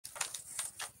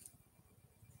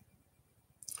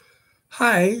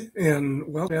Hi,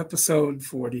 and welcome to episode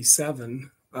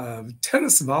 47 of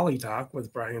Tennis Volley Talk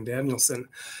with Brian Danielson.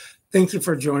 Thank you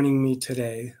for joining me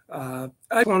today. I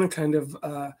want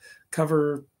to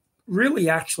cover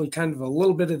kind of a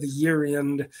little bit of the year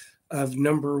end of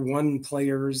number one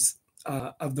players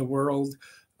of the world,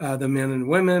 the men and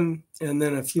women, and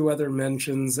then a few other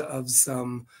mentions of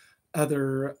some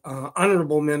other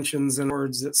honorable mentions and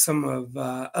awards that some of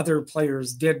other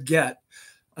players did get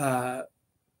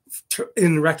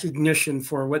in recognition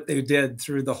for what they did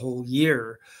through the whole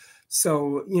year.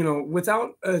 So,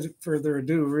 without further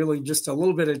ado, really just a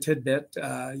little bit of tidbit.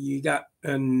 You got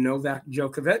Novak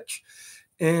Djokovic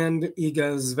and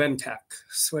Iga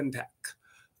Swiatek.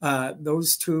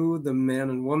 Those two, the man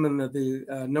and woman of the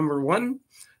number one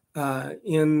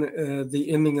in the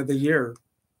ending of the year.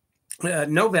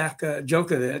 Novak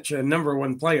Djokovic, a number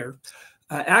one player,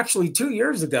 actually 2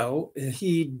 years ago,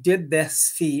 he did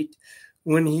this feat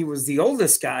when he was the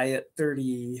oldest guy at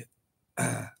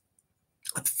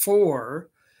 34,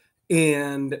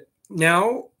 and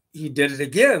now he did it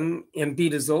again and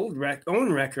beat his own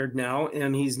record now,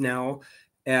 and he's now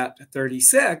at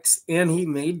 36, and he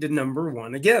made the number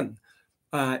one again.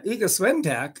 Iga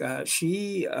Swiatek,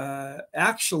 she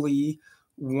actually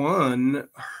won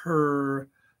her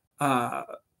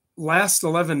last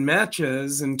 11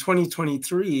 matches in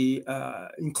 2023,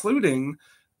 including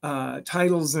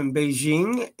titles in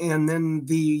Beijing and then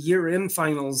the year-end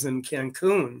finals in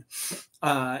Cancun,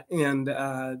 and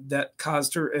that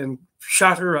caused her and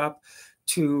shot her up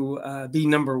to be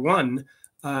number one.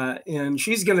 And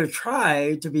she's going to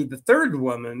try to be the third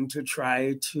woman to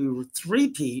try to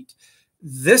three-peat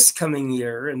this coming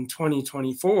year in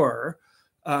 2024,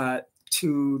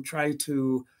 to try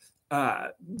to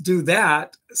do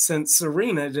that, since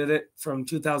Serena did it from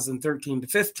 2013 to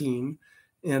 15.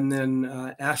 And then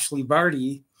Ashley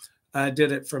Barty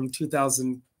did it from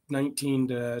 2019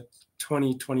 to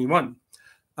 2021.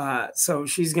 So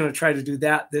she's going to try to do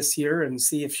that this year and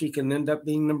see if she can end up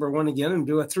being number one again and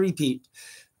do a three-peat,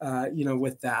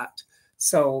 with that.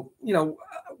 So,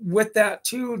 with that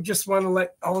too, just want to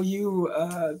let all you,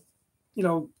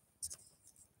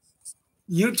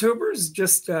 YouTubers,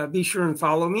 just be sure and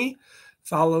follow me.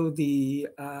 Follow the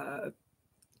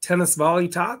Tennis Volley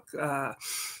Talk.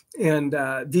 And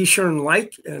be sure and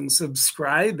like and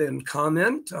subscribe and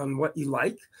comment on what you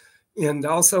like. And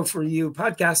also for you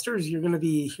podcasters, you're going to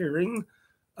be hearing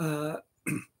the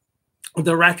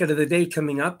racket of the day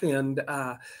coming up. And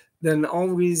then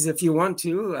always, if you want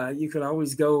to, you can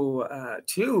always go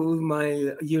to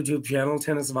my YouTube channel,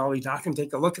 Tennis Volley Talk, and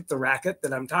take a look at the racket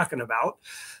that I'm talking about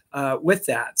with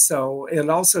that. So,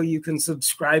 and also you can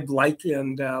subscribe, like,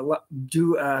 and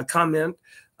do comment.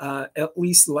 At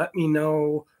least let me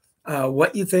know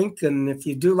what you think, and if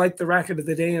you do like the racket of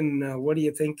the day, and what do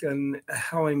you think and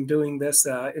how I'm doing this,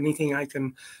 anything I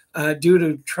can do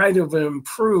to try to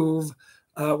improve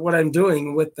what I'm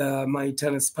doing with my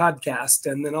tennis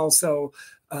podcast, and then also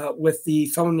with the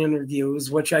phone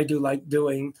interviews, which I do like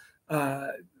doing.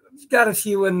 Got a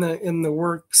few in the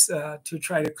works to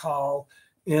try to call,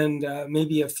 and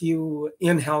maybe a few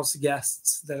in-house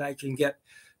guests that I can get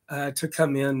to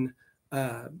come in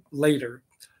later.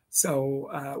 So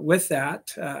with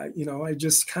that, I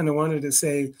just kind of wanted to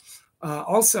say,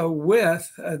 also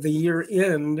with the year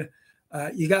end,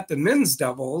 you got the men's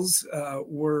doubles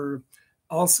were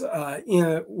also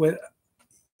in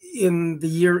the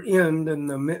year end, and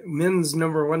the men's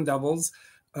number one doubles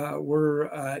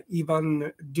were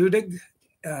Ivan Dudig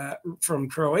from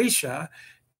Croatia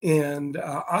and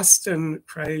Austin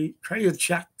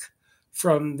Krajicek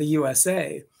from the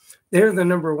USA. They're the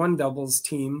number one doubles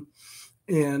team.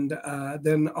 And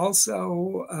then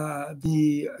also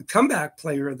the comeback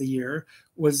player of the year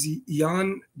was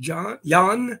Jan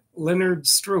Leonard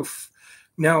Struff.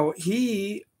 Now,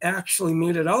 he actually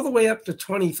made it all the way up to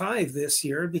 25 this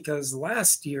year, because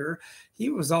last year he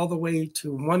was all the way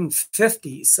to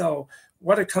 150. So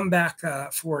what a comeback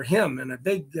for him, and a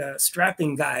big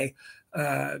strapping guy,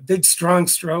 big strong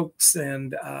strokes,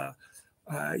 and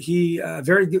he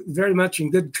very much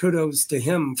in good kudos to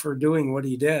him for doing what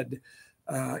he did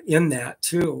in that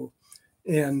too.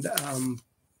 And to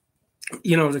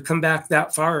come back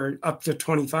that far up to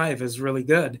 25 is really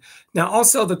good. Now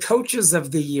also the coaches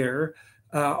of the year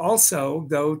also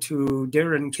go to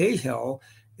Darren Cahill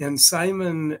and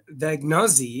Simon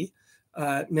Vagnozzi.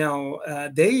 Now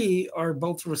they are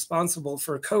both responsible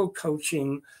for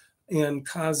co-coaching and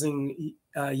causing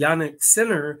Jannik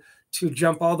Sinner to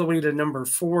jump all the way to number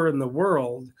 4 in the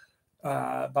world,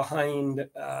 behind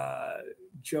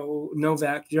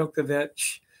Novak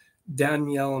Djokovic,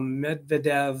 Daniel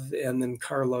Medvedev, and then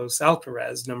Carlos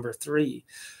Alcaraz, number 3.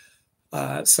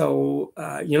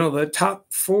 The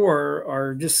top 4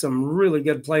 are just some really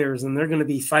good players, and they're going to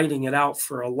be fighting it out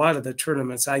for a lot of the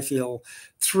tournaments, I feel,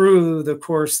 through the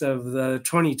course of the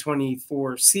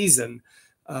 2024 season,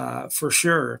 for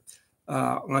sure,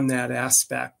 on that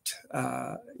aspect.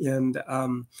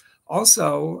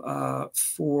 Also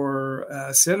for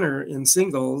Sinner in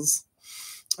singles,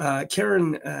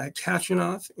 Karen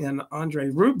Khachanov and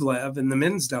Andrey Rublev in the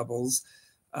men's doubles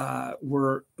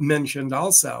were mentioned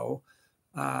also.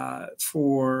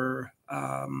 For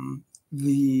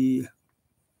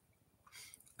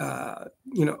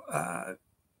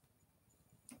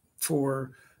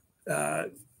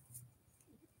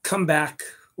comeback,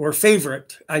 or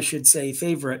favorite, I should say,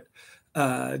 favorite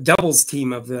doubles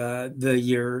team of the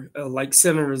year, like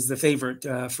Sinner is the favorite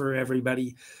for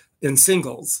everybody in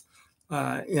singles.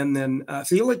 And then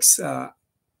Felix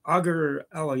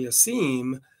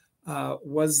Auger-Aliassime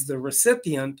was the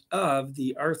recipient of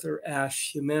the Arthur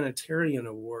Ashe Humanitarian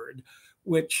Award,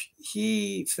 which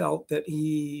he felt that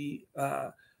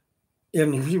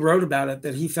and he wrote about it,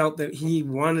 that he felt that he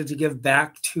wanted to give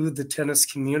back to the tennis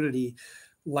community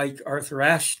like Arthur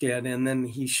Ashe did. And then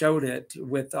he showed it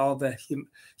with all the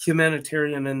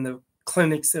humanitarian and the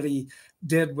clinics that he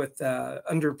did with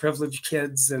underprivileged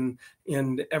kids and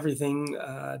everything.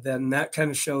 Then that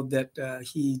kind of showed that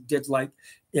he did like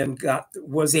and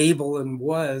was able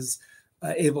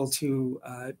to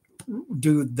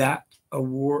do that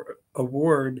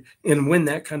award and win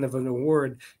that kind of an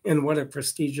award. And what a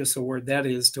prestigious award that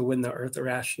is, to win the Arthur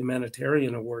Ashe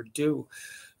Humanitarian Award too,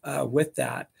 with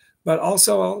that. But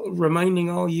also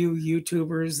reminding all you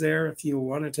YouTubers there, if you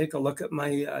want to take a look at my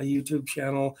YouTube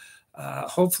channel,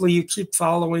 hopefully you keep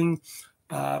following.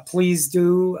 Please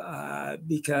do,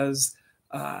 because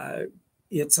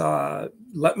it's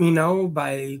let me know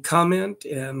by comment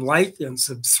and like and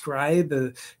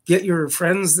subscribe. Get your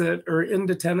friends that are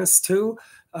into tennis too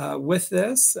with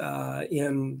this,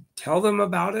 and tell them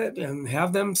about it and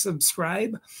have them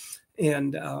subscribe.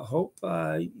 And hope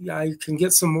I can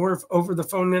get some more over the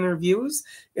phone interviews,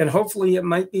 and hopefully it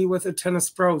might be with a tennis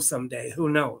pro someday. Who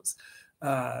knows?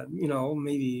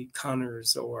 Maybe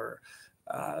Connors or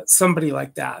somebody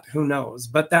like that. Who knows?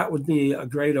 But that would be a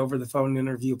great over the phone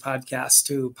interview podcast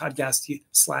too.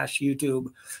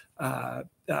 Podcast/YouTube.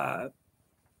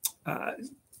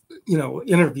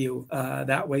 Interview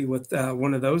that way with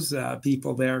one of those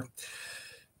people there.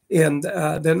 And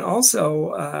then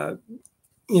also,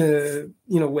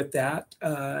 with that,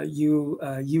 you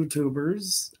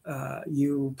YouTubers,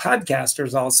 you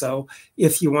podcasters also,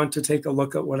 if you want to take a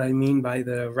look at what I mean by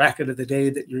the racket of the day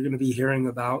that you're going to be hearing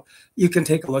about, you can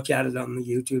take a look at it on the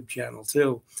YouTube channel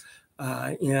too.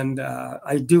 And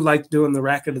I do like doing the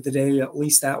racket of the day. At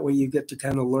least that way you get to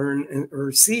kind of learn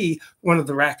or see one of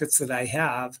the rackets that I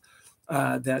have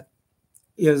that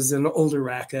is an older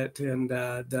racket, and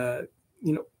the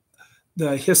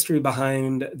history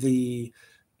behind the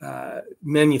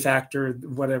manufacturer,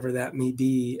 whatever that may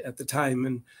be at the time,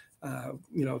 and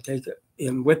take it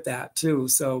in with that too.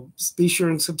 So be sure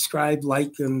and subscribe,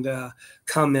 like, and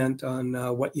comment on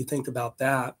what you think about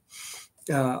that.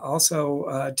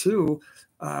 Also,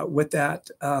 with that,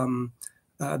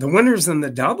 the winners in the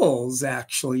doubles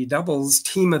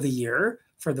team of the year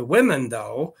for the women,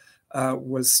 though,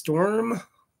 was Storm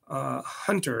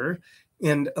Hunter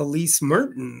and Elise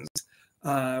Mertens.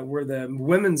 Were the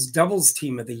women's doubles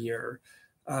team of the year.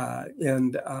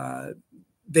 And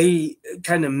they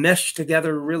kind of meshed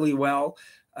together really well,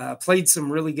 played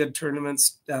some really good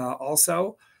tournaments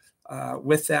also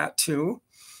with that too.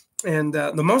 And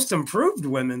the most improved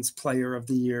women's player of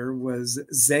the year was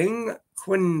Zhang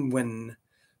Qinwen.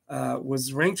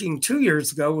 Was ranking 2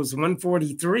 years ago, was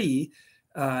 143.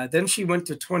 Then she went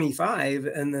to 25,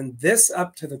 and then this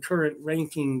up to the current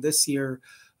ranking this year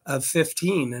of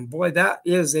 15. And boy, that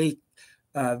is a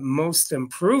most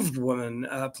improved woman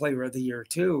player of the year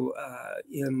too,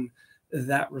 in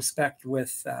that respect,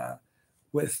 with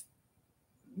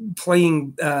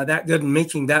playing that good and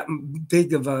making that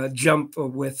big of a jump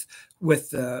with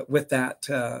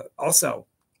that also.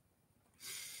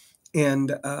 And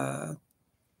that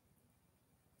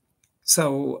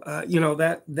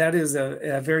is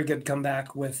a very good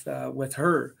comeback with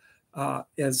her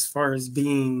as far as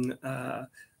being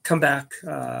comeback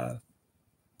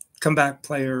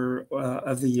player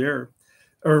of the year,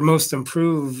 or most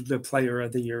improved player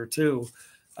of the year too,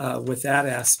 with that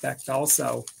aspect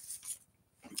also.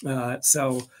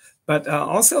 But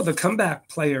also the comeback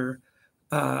player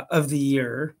of the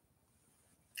year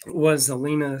was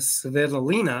Elena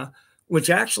Svitolina, which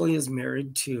actually is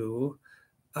married to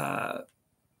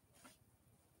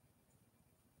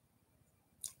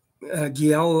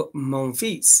Gail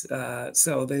Monfils.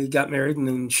 So they got married, and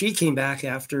then she came back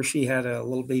after she had a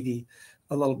little baby,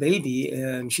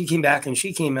 and she came back and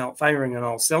she came out firing on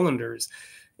all cylinders,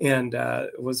 and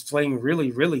was playing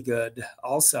really, really good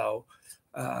also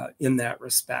in that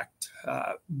respect,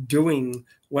 doing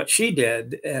what she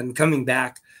did and coming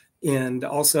back. And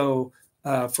also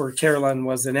for Caroline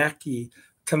Wozniacki,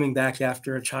 coming back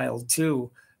after a child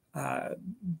too,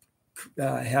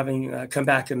 having come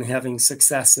back and having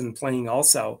success in playing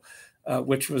also,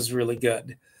 which was really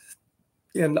good.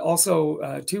 And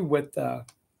also too with that,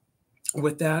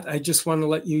 I just want to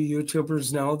let you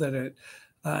YouTubers know that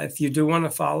if you do want to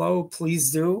follow,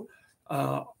 please do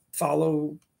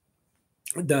follow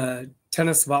the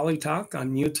Tennis Volley Talk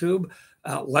on YouTube.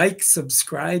 Like,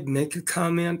 subscribe, make a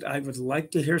comment. I would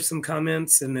like to hear some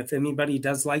comments, and if anybody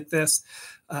does like this,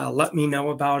 let me know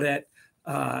about it.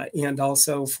 And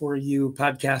also for you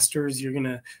podcasters, you're going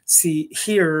to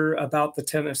hear about the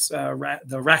tennis,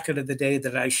 the racket of the day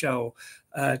that I show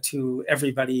to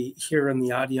everybody here in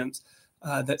the audience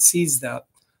that sees that.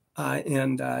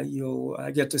 And you'll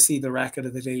get to see the racket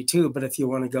of the day too. But if you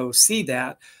want to go see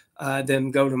that, then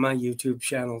go to my YouTube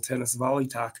channel, Tennis Volley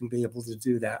Talk, and be able to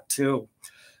do that too.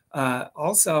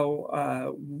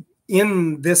 Also,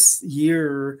 in this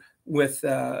year with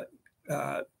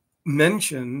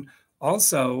mention,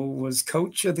 also was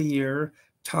Coach of the Year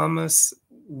Thomas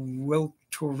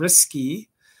Wiltoriski,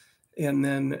 and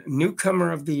then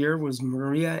Newcomer of the Year was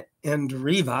Maria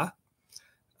Andreeva,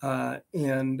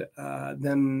 and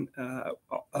then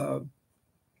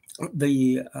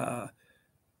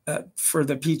for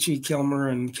the Peachy Kilmer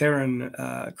and Karen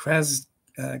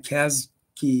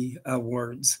Kazki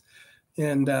awards,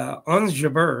 and Ons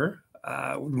Jabeur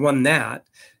won that.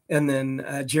 And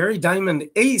then Jerry Diamond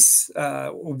Ace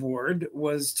Award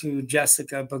was to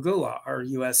Jessica Pegula, our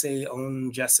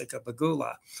USA-owned Jessica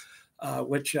Pegula,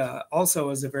 which also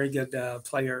is a very good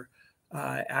player.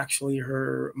 Actually,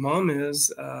 her mom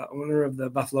is owner of the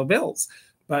Buffalo Bills,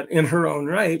 but in her own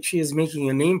right, she is making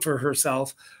a name for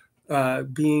herself,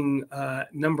 being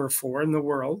number 4 in the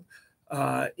world,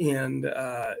 and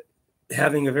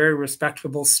having a very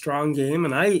respectable, strong game.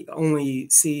 And I only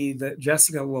see that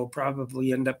Jessica will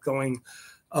probably end up going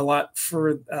a lot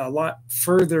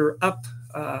further up.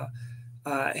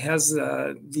 Has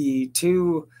the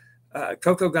 2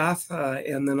 Coco Gauff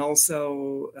and then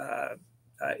also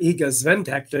Iga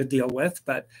Swiatek to deal with,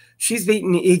 but she's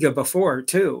beaten Iga before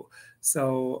too.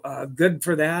 So good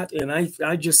for that. And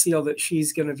I just feel that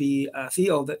she's going to be,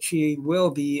 feel that she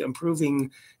will be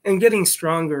improving and getting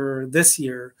stronger this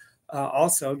year.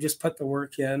 Also, just put the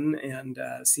work in and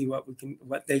see what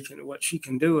she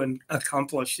can do and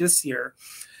accomplish this year.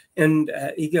 And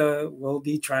Iga will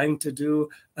be trying to do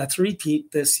a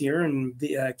 3-peat this year and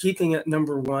be, keeping it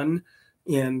number 1.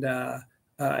 And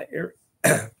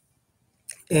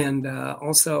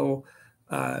also,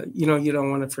 you don't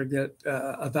want to forget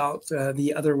about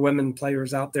the other women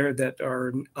players out there that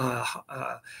are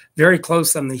very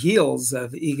close on the heels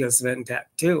of Iga Swiatek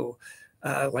too,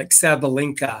 like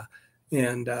Sabalenka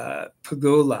and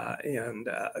Pegula and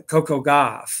Coco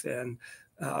Gauff and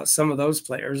some of those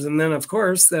players. And then, of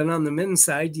course, then on the men's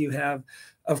side, you have,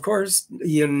 of course,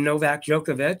 Novak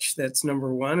Djokovic, that's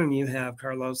number 1, and you have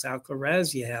Carlos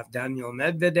Alcaraz, you have Daniil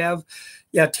Medvedev,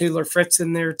 yeah, Taylor Fritz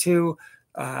in there too,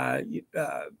 Rublev,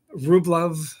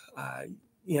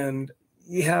 and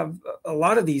you have a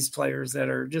lot of these players that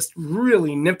are just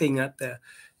really nipping at the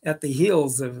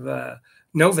heels of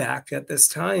Novak at this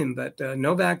time. But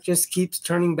Novak just keeps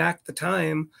turning back the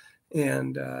time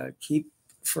and keep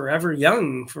forever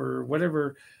young for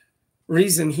whatever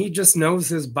reason. He just knows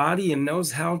his body and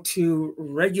knows how to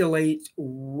regulate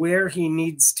where he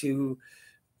needs to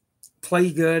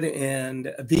play good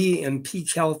and be in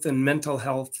peak health and mental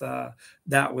health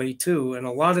that way too. And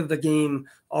a lot of the game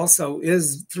also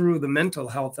is through the mental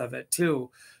health of it too,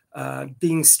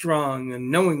 being strong and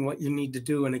knowing what you need to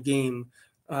do in a game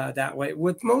that way.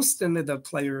 With most of the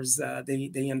players,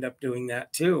 they end up doing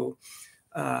that too.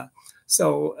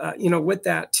 So, with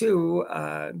that too,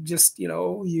 just, you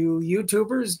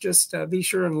YouTubers, just be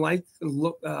sure and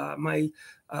look my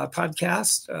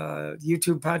podcast,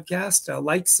 YouTube podcast,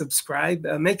 like, subscribe,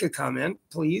 make a comment,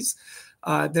 please.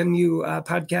 Then you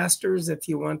podcasters, if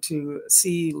you want to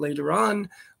see later on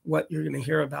what you're going to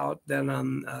hear about then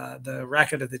on the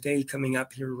racket of the day coming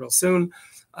up here real soon,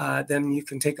 then you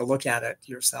can take a look at it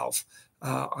yourself.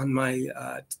 On my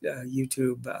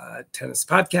YouTube tennis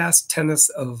podcast, Tennis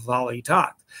of Volley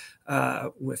Talk,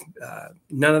 with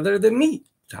none other than me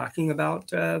talking about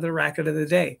the racket of the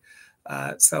day.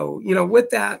 So, with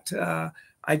that,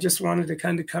 I just wanted to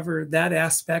kind of cover that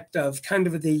aspect of kind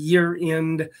of the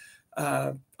year-end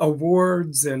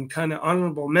awards and kind of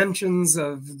honorable mentions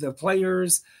of the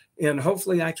players. And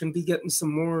hopefully I can be getting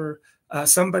some more,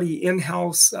 somebody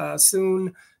in-house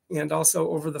soon, and also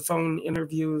over the phone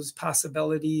interviews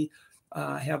possibility.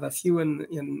 I have a few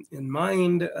in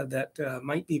mind that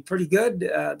might be pretty good.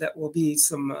 That will be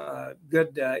some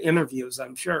good interviews,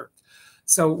 I'm sure.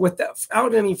 So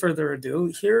without any further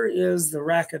ado, here is the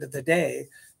racket of the day.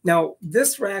 Now,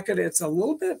 this racket, it's a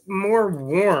little bit more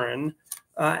worn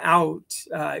out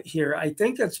here. I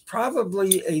think it's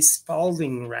probably a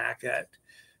Spalding racket,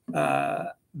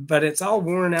 but it's all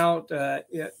worn out.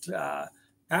 It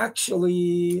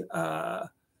actually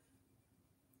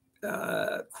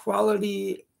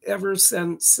quality ever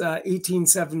since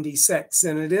 1876,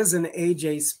 and it is an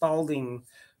A.J. Spalding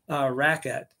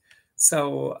racket.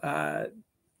 So,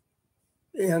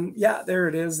 and yeah, there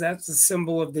it is. That's the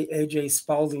symbol of the A.J.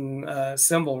 Spalding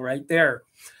symbol right there.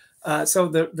 So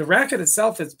the racket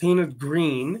itself is painted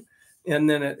green, and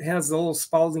then it has the little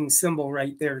Spalding symbol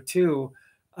right there too.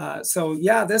 So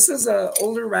yeah, this is an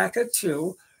older racket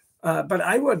too, but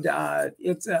I would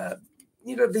it's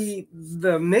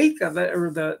the make of it,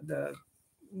 or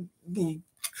the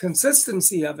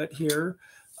consistency of it here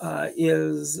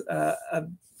is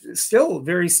still a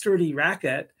very sturdy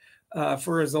racket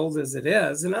for as old as it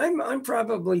is. And I'm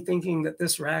probably thinking that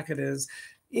this racket is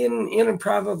in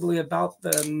probably about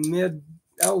the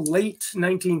late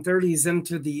 1930s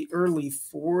into the early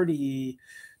 40s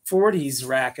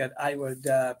racket, I would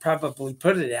probably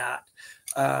put it at,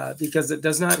 because it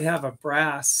does not have a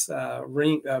brass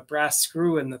brass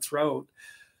screw in the throat,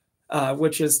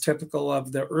 which is typical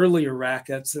of the earlier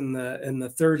rackets in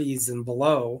the 30s and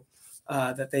below,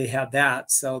 that they had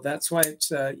that. So that's why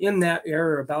it's in that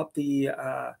era, about the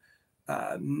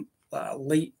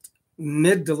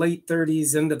mid to late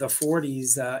 30s into the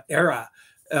 40s era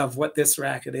of what this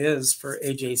racket is for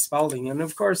A.J. Spalding. And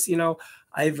of course,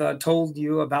 I've told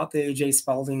you about the A.J.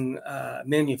 Spalding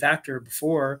manufacturer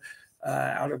before,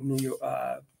 out of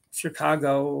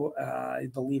Chicago, I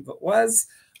believe it was.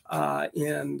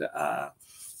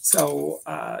 So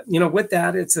with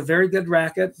that, it's a very good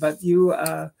racket. But you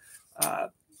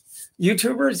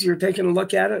YouTubers, you're taking a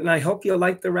look at it, and I hope you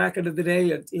like the racket of the day.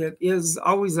 It is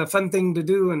always a fun thing to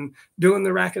do, and doing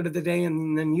the racket of the day.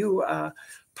 And then you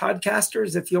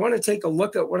podcasters, if you want to take a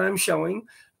look at what I'm showing,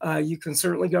 you can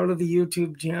certainly go to the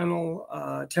YouTube channel,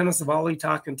 Tennis Volley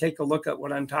Talk, and take a look at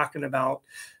what I'm talking about.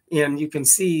 And you can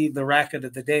see the racket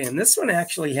of the day. And this one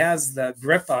actually has the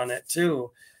grip on it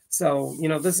too. So,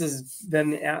 this has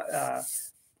been,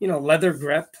 leather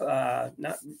grip,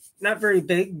 not very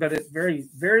big, but it very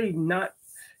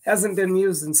hasn't been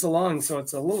used in so long. So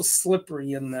it's a little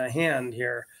slippery in the hand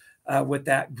here with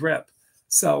that grip.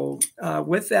 So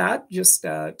with that, just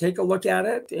take a look at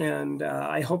it. And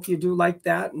I hope you do like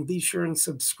that. And be sure and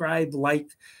subscribe, like,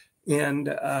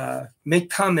 and make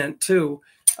comment too,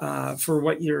 for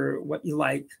what you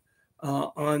like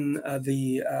on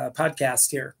the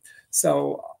podcast here.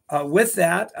 So with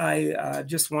that, I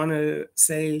just want to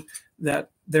say that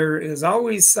there is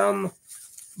always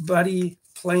somebody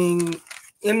playing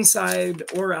inside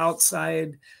or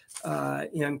outside,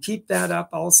 and keep that up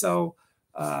also.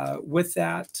 With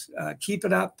that, keep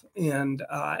it up, and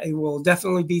I will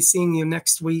definitely be seeing you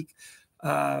next week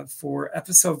for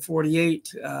episode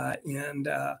 48, and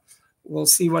we'll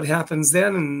see what happens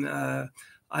then. And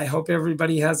I hope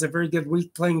everybody has a very good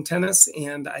week playing tennis,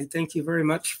 and I thank you very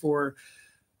much for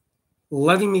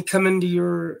letting me come into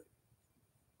your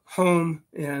home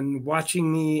and watching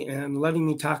me and letting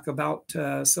me talk about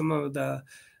some of the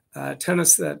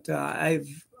tennis that I've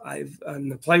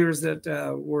and the players that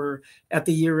were at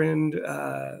the year end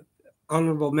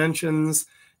honorable mentions,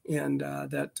 and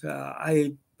that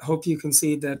I hope you can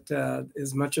see that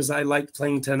as much as I like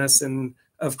playing tennis, and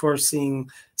of course seeing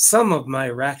some of my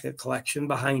racket collection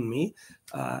behind me,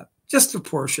 just a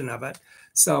portion of it.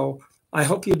 So I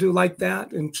hope you do like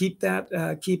that, and keep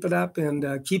it up,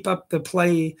 and keep up the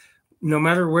play, no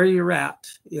matter where you're at,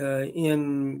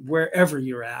 in wherever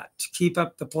you're at. Keep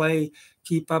up the play,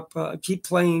 keep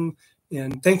playing,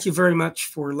 and thank you very much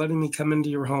for letting me come into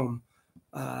your home.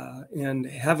 And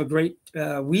have a great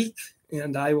week,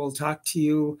 and I will talk to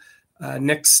you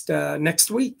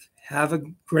next week. Have a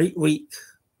great week.